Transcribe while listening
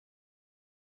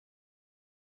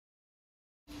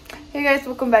Hey guys,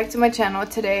 welcome back to my channel.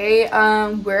 Today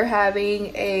we're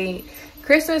having a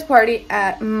Christmas party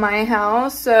at my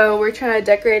house, so we're trying to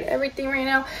decorate everything right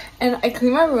now. And I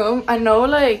cleaned my room. I know,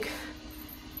 like,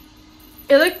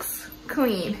 it looks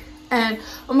clean, and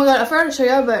oh my god, I forgot to show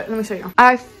you, but let me show you.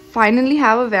 I finally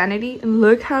have a vanity, and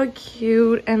look how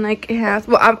cute, and like it has,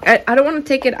 well, I don't want to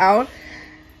take it out.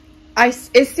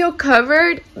 It's still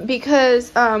covered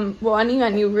because well, I need a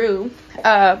new room,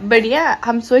 but yeah,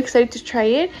 I'm so excited to try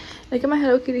it. Look at my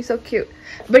Hello Kitty, so cute.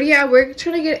 But yeah, we're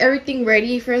trying to get everything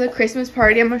ready for the Christmas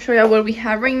party. I'm gonna show you what we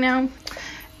have right now,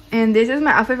 and this is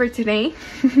my outfit for today.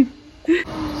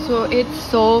 So it's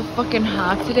so fucking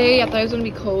hot today. I thought it was gonna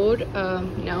be cold.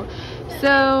 No.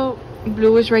 So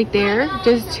Blue is right there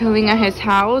just chilling at his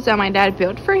house that my dad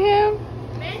built for him.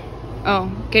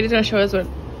 Oh, Katie's gonna show us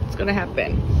what's gonna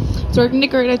happen. So we're gonna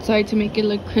decorate outside to make it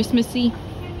look Christmassy.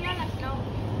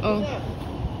 Oh,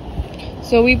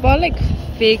 so we bought like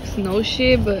fake snow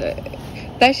shit, but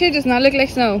that shit does not look like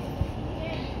snow.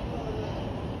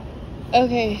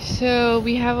 Okay, so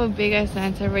we have a big ass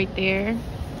Santa right there.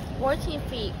 14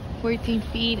 feet. 14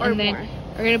 feet, or and then more.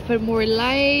 we're gonna put more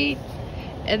lights,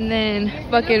 and then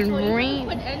fucking rain.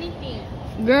 Put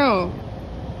anything. Girl.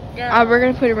 We're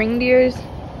gonna put reindeers.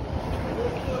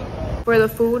 For the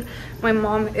food, my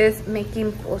mom is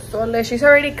making pozole. She's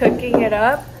already cooking it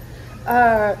up.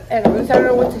 And I don't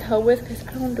know what to help with because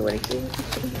I don't do anything.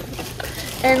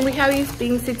 And we have these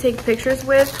things to take pictures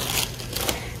with.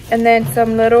 And then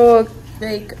some little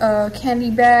like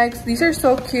candy bags. These are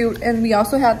so cute, and we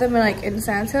also have them in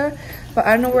Santa, but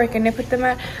I don't know where Kenya put them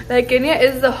at. Like, Kenya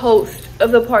is the host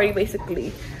of the party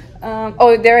basically.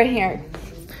 Oh, they're right here.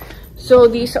 So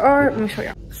these are, let me show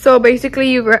you. So basically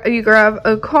you grab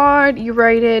a card, you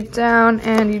write it down,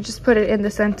 and you just put it in the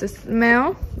Santa's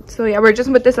mail. So yeah, we're just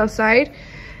gonna put this outside.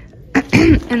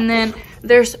 And then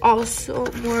there's also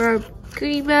more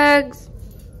goodie bags.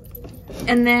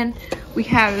 And then we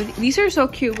have, these are so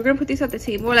cute. We're gonna put these at the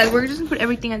table. Like, we're just gonna put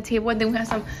everything at the table, and then we have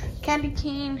some candy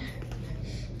cane.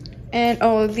 And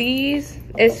oh, this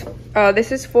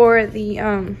is for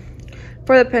the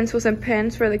pencils and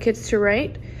pens for the kids to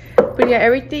write. But yeah,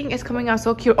 everything is coming out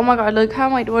so cute. Oh my god, look how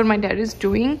what my dad is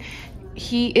doing.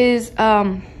 He is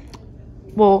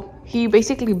well, he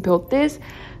basically built this.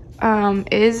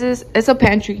 It's a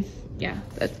pantry. Yeah,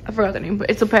 I forgot the name, but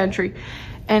it's a pantry.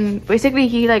 And basically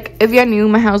he, like, if you knew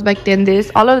my house back then,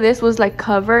 all of this was like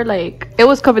covered, like it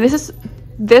was covered.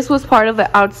 This was part of the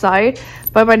outside,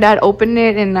 but my dad opened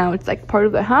it and now it's like part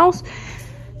of the house.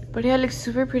 But yeah, it looks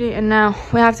super pretty. And now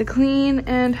we have to clean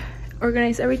and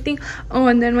organize everything. Oh,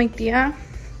 and then my tia,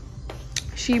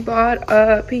 she bought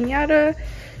a piñata.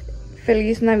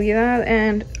 Feliz Navidad,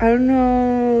 and I don't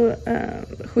know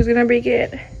who's gonna break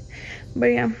it, but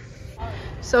yeah.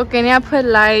 So Kenya put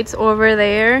lights over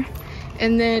there,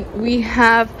 and then we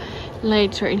have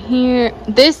lights right here.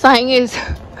 This sign is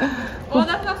Well,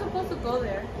 that's not supposed to go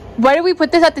there. Why did we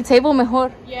put this at the table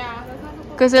mejor? Yeah, that's not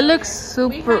supposed Because it looks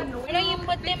super, Why don't you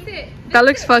put them? that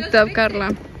looks fucked up,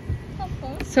 Carla.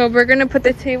 So we're gonna put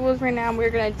the tables right now. We're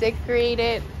gonna decorate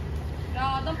it.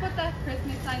 No, don't put that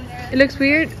Christmas sign there. It looks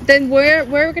weird. Then where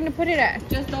are we gonna put it at?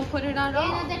 Just don't put it on.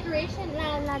 La decoration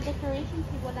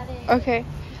table that is. Okay,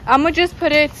 I'm gonna just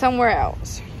put it somewhere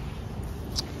else.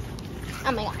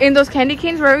 Oh my god. In those candy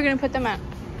canes, where are we gonna put them at?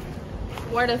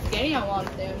 Where does Kenya want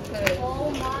them?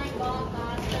 Oh my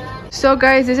god. So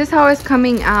guys, this is how it's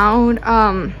coming out.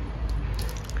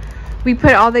 We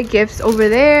put all the gifts over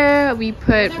there. We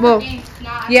put, well,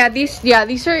 these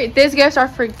gifts are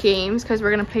for games because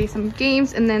we're gonna play some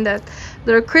games. And then that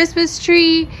little Christmas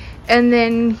tree, and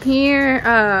then here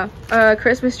a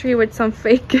Christmas tree with some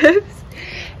fake gifts,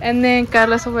 and then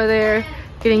Carla's over there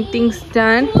getting things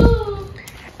done.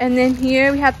 And then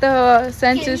here we have the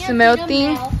Santa's mail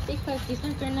thing. Because these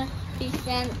are gonna be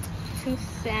sent to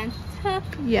Santa.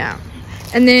 Yeah,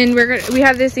 and then we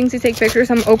have these things to take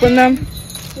pictures. I'm gonna open them.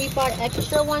 We bought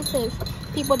extra ones since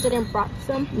people didn't brought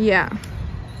some. Yeah.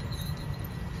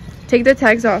 Take the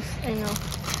tags off. I know.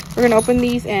 We're gonna open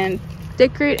these and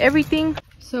decorate everything.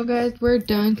 So guys, we're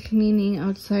done cleaning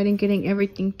outside and getting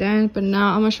everything done, but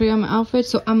now I'm gonna show you my outfit.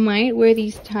 So I might wear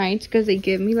these tights because they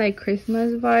give me like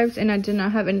Christmas vibes, and I did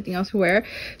not have anything else to wear.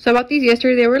 So I bought these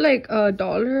yesterday. They were like $1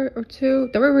 or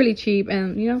 $2. They were really cheap,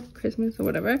 and you know, Christmas or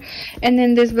whatever. And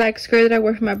then this black skirt that I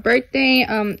wore for my birthday.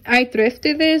 I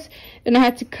thrifted this and I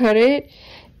had to cut it,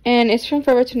 and it's from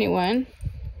Forever 21.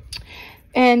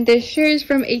 And this shirt is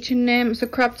from H&M. It's a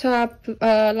crop top,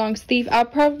 long sleeve. I'll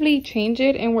probably change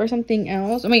it and wear something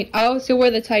else. I mean, I'll still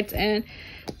wear the tights and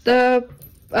the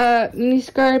mini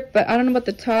skirt, but I don't know about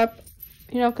the top,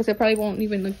 you know, because it probably won't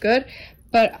even look good.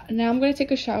 But now I'm gonna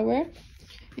take a shower.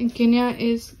 And Kenya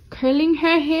is curling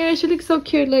her hair. She looks so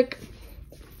cute. Look.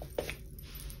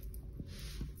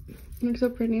 Looks so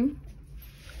pretty.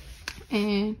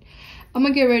 And I'm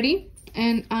gonna get ready.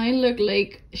 And I look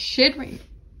like shit right now.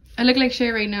 I look like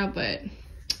shit right now, but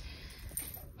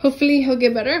hopefully he'll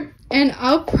get better. And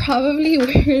I'll probably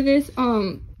wear this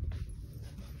headband.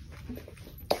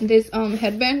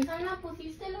 Ana,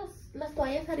 pusiste las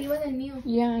toallas arriba del mío.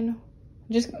 Yeah, I know.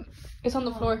 Just it's on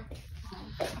the floor.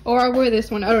 Or I'll wear this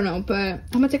one. I don't know, but I'm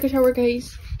gonna take a shower,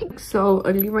 guys. So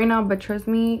ugly right now, but trust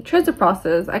me, trust the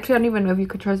process. Actually, I don't even know if you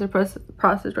could trust the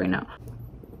process right now.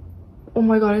 Oh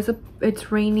my god,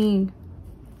 it's raining.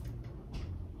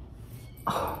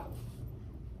 Oh.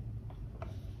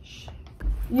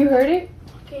 You heard it?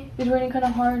 Okay. It's raining kind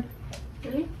of hard.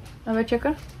 Really? A ver,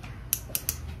 checa.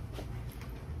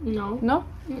 No. No?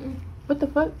 What the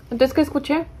fuck? ¿Entonces qué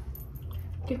escuché?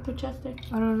 ¿Qué escuchaste?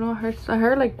 I don't know. I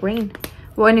heard like rain.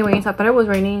 Well, anyways, I thought it was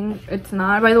raining. It's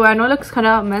not. By the way, I know it looks kind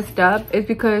of messed up. It's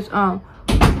because well,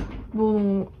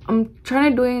 I'm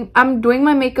doing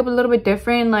my makeup a little bit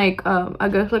different. Like I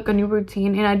guess like a new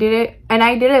routine, and I did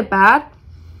it bad.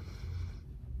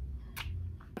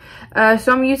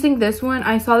 So I'm using this one.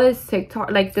 I saw this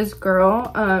TikTok, like this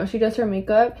girl, she does her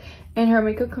makeup and her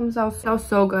makeup comes out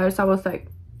so good. So I was like,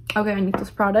 okay, I need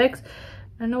those products.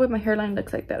 I know what my hairline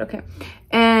looks like that. Okay.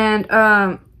 And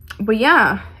but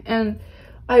yeah, and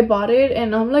I bought it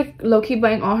and I'm like low-key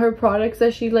buying all her products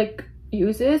that she like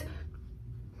uses.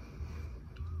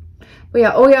 But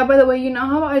yeah, oh yeah, by the way, you know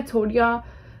how I told y'all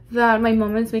that my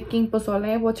mom is making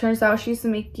pozole? Well, turns out she's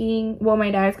making, well,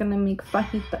 my dad's gonna make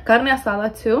fajita, carne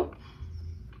asada too.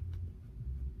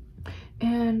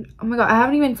 And oh my god, I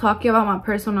haven't even talked about my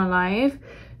personal life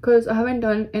because I haven't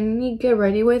done any get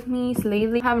ready with me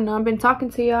lately. I have not been talking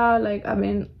to y'all. Like, I've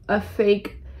been a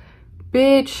fake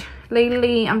bitch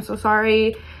lately. I'm so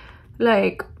sorry.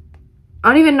 Like, I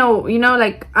don't even know, you know,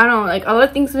 like, I don't know, like, a lot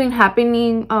of things have been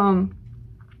happening.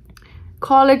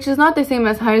 College is not the same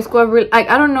as high school. I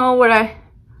don't know what I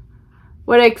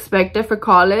expected for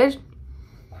college,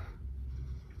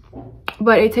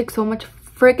 but it takes so much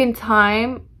freaking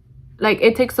time. Like,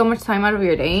 it takes so much time out of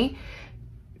your day.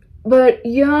 But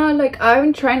yeah, like, I've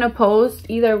been trying to post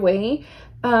either way.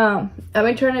 I've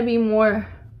been trying to be more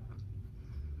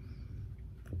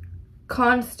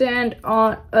constant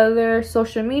on other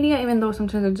social media, even though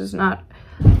sometimes it does not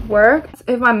work.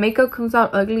 If my makeup comes out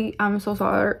ugly, I'm so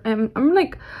sorry. I'm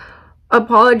like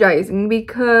apologizing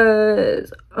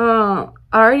because I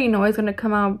already know it's gonna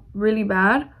come out really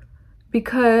bad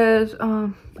because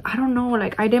I don't know,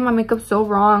 like, I did my makeup so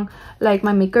wrong. Like,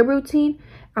 my makeup routine,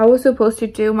 I was supposed to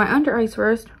do my under eyes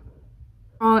first,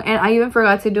 and I even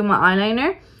forgot to do my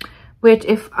eyeliner, which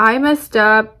if I messed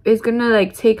up, it's gonna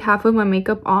like take half of my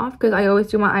makeup off because I always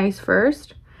do my eyes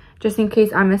first, just in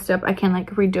case I messed up. I can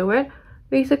like redo it.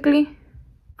 Basically,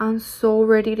 I'm so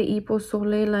ready to eat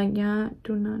pozole. Like, yeah,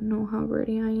 do not know how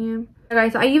ready I am.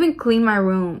 Guys, I even cleaned my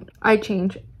room. I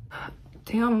changed.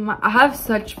 Damn, I have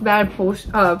such bad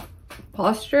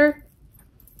posture.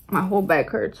 My whole back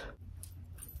hurts.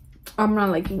 I'm not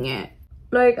liking it.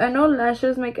 Like, I know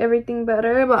lashes make everything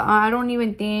better, but I don't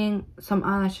even think some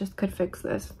eyelashes could fix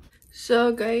this.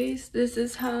 So guys, this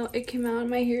is how it came out in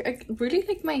my hair. I really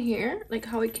like my hair, like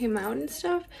how it came out and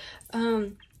stuff.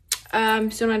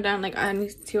 I'm still not done. Like, I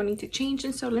still need to change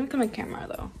and stuff. Let me get my camera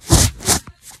though.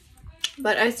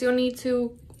 But I still need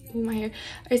to my hair.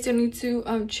 I still need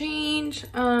to change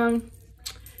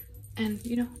and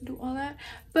you know, do all that.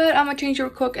 But I'm gonna change real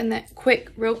quick and then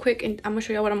real quick, and I'm gonna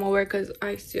show you what I'm gonna wear because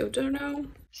I still don't know.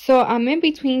 So I'm in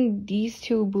between these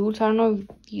two boots. I don't know if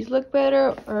these look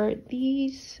better or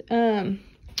these.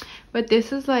 But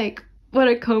this is like what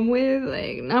I come with.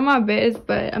 Like, not my best,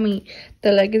 but I mean,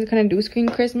 the leggings kind of do scream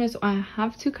Christmas, so I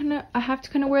have to kind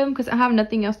of wear them because I have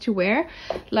nothing else to wear.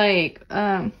 Like,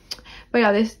 but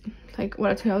yeah, this, like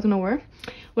what I told you I was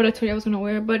gonna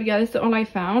wear. But yeah, this is all I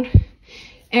found.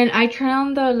 And I tried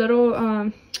on the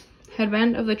little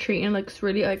headband of the tree and it looks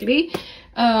really ugly.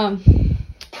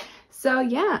 So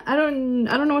yeah, I don't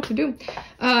know what to do.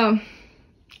 I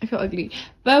feel ugly,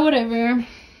 but whatever.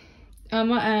 I'm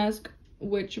gonna ask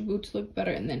which boots look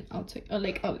better, and then I'll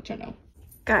let you know.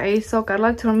 Guys, so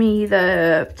Carla told me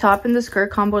the top and the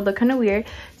skirt combo look kind of weird,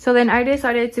 so then I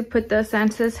decided to put the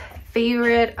Santa's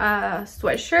favorite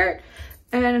sweatshirt,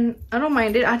 and I don't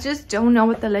mind it. I just don't know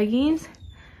with the leggings.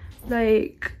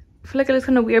 Like, I feel like it looks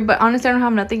kind of weird, but honestly, I don't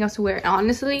have nothing else to wear.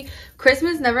 Honestly,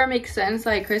 Christmas never makes sense.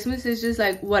 Like, Christmas is just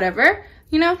like whatever,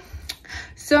 you know.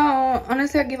 So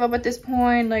honestly, I give up at this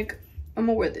point. Like, I'm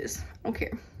gonna wear this. I don't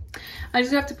care. I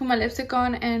just have to put my lipstick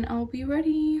on and I'll be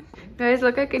ready. Guys,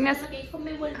 look at Kenya's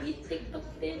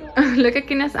look at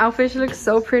Kenya's outfit. She looks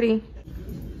so pretty.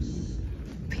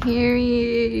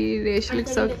 Period. She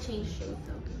looks so.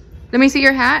 Let me see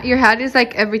your hat. Your hat is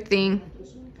like everything.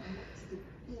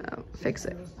 Oh, fix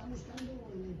it.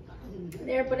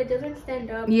 There, but it doesn't stand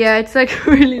up. Yeah, it's like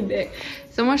really big.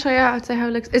 So I'm gonna show you outside how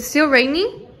it looks. It's still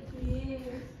raining? Yeah.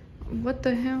 What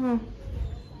the hell?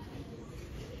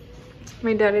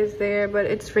 My dad is there, but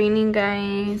it's raining,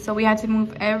 guys. So we had to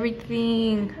move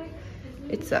everything.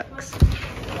 It sucks.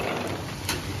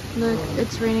 Look,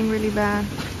 it's raining really bad.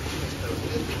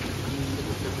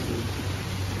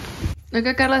 Look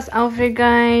at Carla's outfit,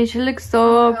 guys. She looks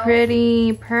so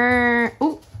pretty. Purr.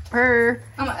 Ooh, purr.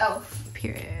 I'm an elf.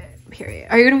 Period. Period.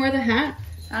 Are you gonna wear the hat?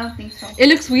 I don't think so. It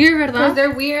looks weird, Because ¿verdad?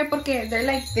 they're weird porque they're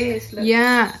like this. Look.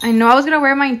 Yeah, I know. I was gonna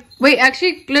wear mine. Wait,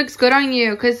 actually looks good on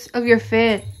you because of your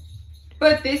fit.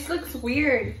 But this looks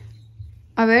weird.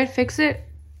 A ver, fix it.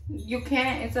 You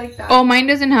can't. It's like that. Oh, mine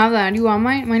doesn't have that. You want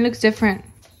mine? Mine looks different.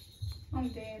 I'm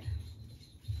dead.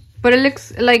 But it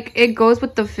looks like it goes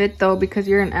with the fit though because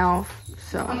you're an elf.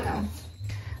 So. I'm an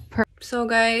elf. So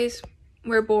guys,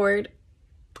 we're bored.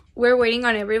 We're waiting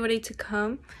on everybody to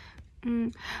come.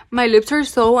 My lips are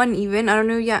so uneven. I don't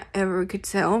know if you ever could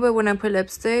tell, but when I put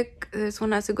lipstick, this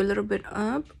one has to go a little bit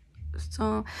up.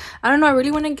 So I don't know. I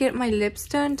really want to get my lips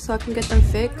done so I can get them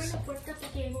fixed.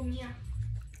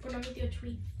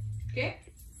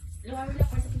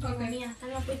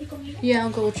 Yeah, I'll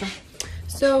go with you.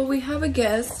 So we have a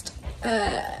guest.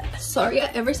 Sorry I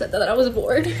ever said that I was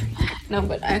bored. No,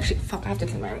 but I actually fuck, I have to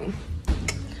clean my room.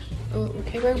 Oh,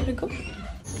 okay, where are we gonna go?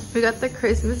 We got the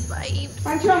Christmas vibes.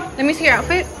 Let me see your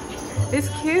outfit. It's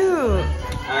cute.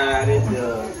 I added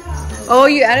the... Oh,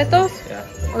 you added those? Yeah.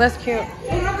 Oh, that's cute.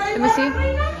 Let me see.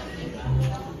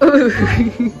 Ooh.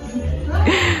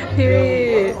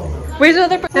 Period. Where's the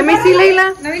other person? Let me see,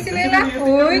 Leila. Let me see, Leila.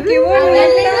 Uy, qué bonita.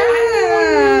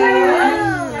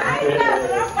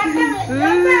 Ooh,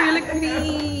 you look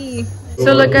pretty.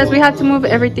 So look, guys, we had to move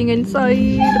everything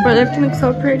inside, but everything looks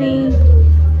so pretty.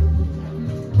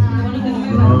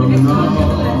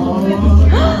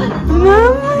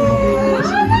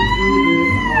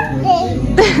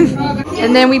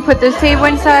 And then we put this table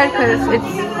inside because it's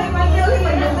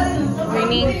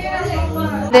raining.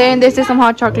 Then this is some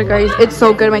hot chocolate, guys. It's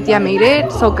so good. My tia made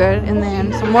it. So good. And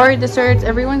then some more desserts.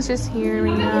 Everyone's just here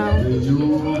right now.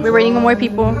 We're waiting on more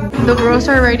people. The girls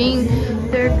are writing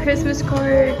their Christmas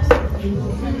cards.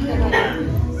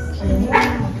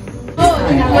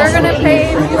 We're gonna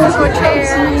play musical chairs.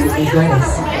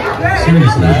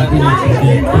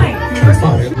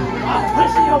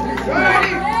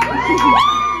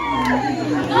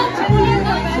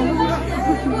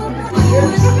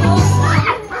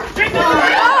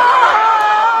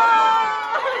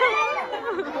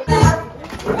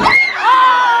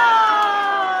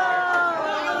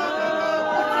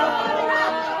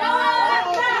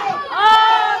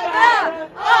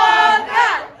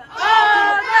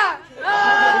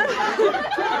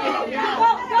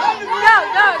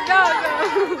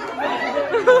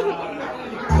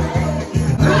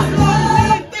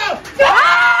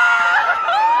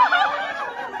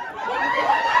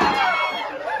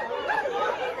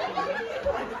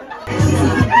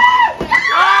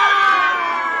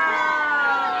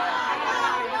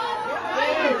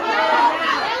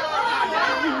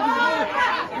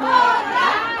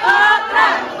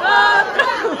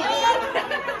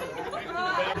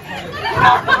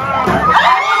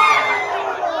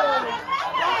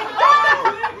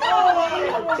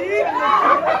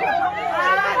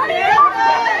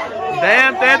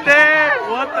 Damn, Tete!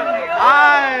 What the?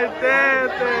 Ay,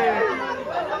 Tete!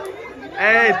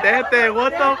 Hey, Tete,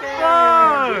 what the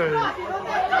fuck?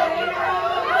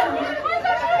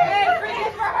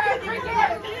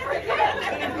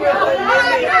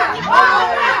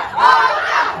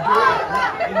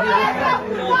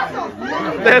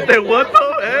 Tete, what the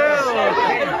hell?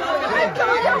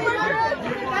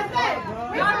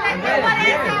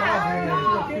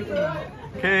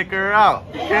 Kick her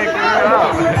out. Kick her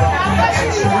out.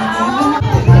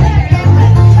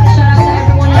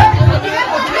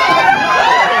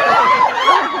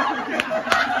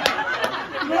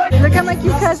 Look at my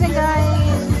cute cousin, guys.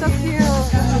 She's so cute.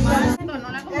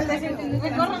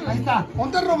 Ahí está.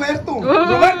 Ponte Roberto.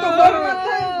 Roberto,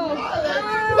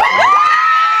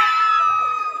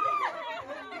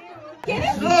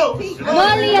 No. No,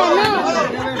 Leah, no.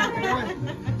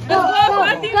 Go, go,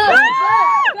 go, go, go.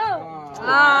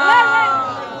 No.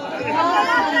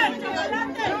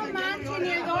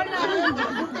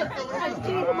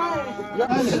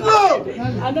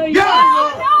 I know you. Yeah.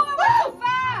 No, it was too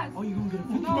fast. Oh, you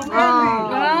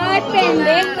Ay,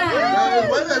 pendeja.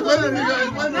 Es buena, amiga,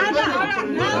 es buena.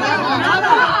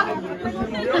 Nada.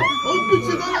 Un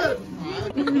pinche dólar.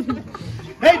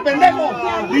 ¡Ey, pendejo!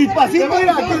 ¡Despacito,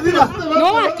 mira! Mira.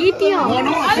 No, aquí, tío.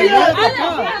 No, señor, acá.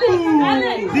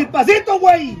 ¡Despacito,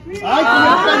 güey! ¡Ay, con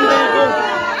el pendejo!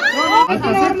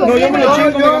 No, yo me lo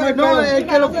chingo, no, el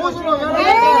que lo puso lo agarra.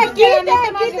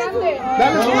 Quítate.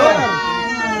 Dale, señora.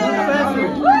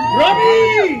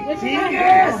 ¡Robbie! ¡Sí,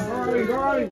 es!